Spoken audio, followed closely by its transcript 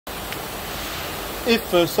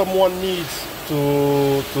if someone needs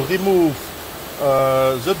to remove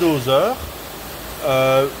the dozer,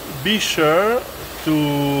 be sure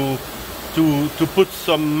to put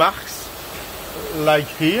some marks, like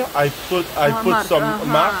here. I put some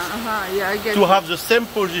marks Yeah, I get to have the same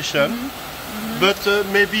position. But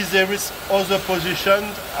maybe there is other position.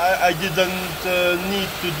 I didn't need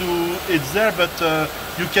to do it there, but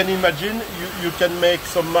you can imagine you can make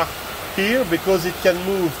some mark here because it can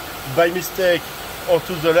move by mistake or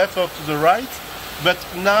to the left or to the right. But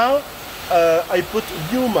now I put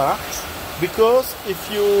new marks because if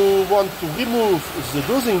you want to remove the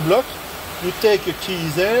dosing block, you take a key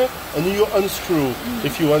there and you unscrew.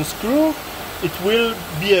 If you unscrew, it will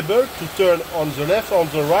be able to turn on the left, on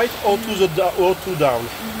the right, or to the or to down.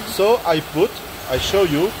 So I show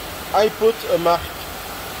you, I put a mark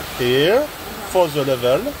here for the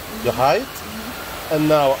level, the height, and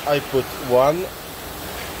now I put one.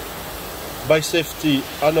 By safety,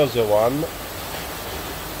 another one.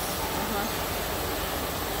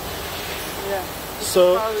 Yeah.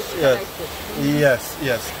 So yes.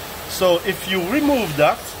 So if you remove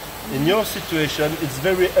that, in your situation, it's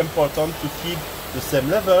very important to keep the same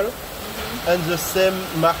level and the same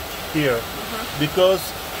mark here, because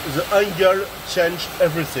the angle changed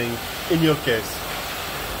everything in your case.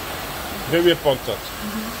 Very important.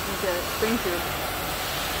 Okay, thank you.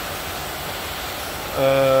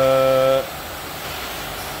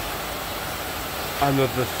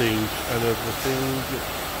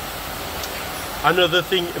 Another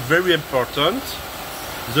thing very important,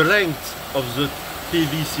 the length of the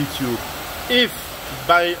PVC tube. If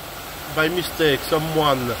by mistake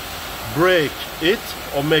someone break it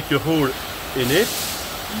or make a hole in it,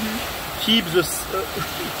 keep the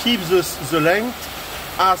length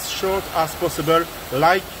as short as possible,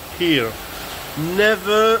 like here.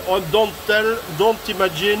 Never, or don't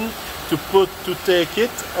imagine to take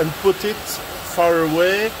it and put it far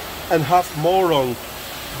away and have more long,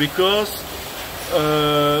 because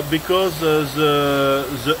the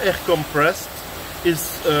air compressed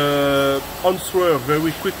is answer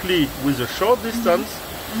very quickly with a short distance,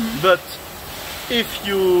 but if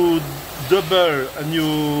you double and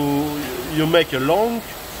you make a long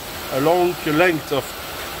length of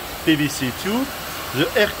PVC tube, the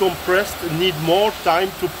air compressed need more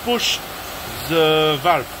time to push the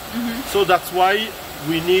valve. So that's why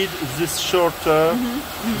we need this short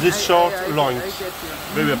length.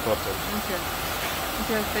 Very important.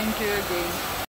 Okay, thank you again.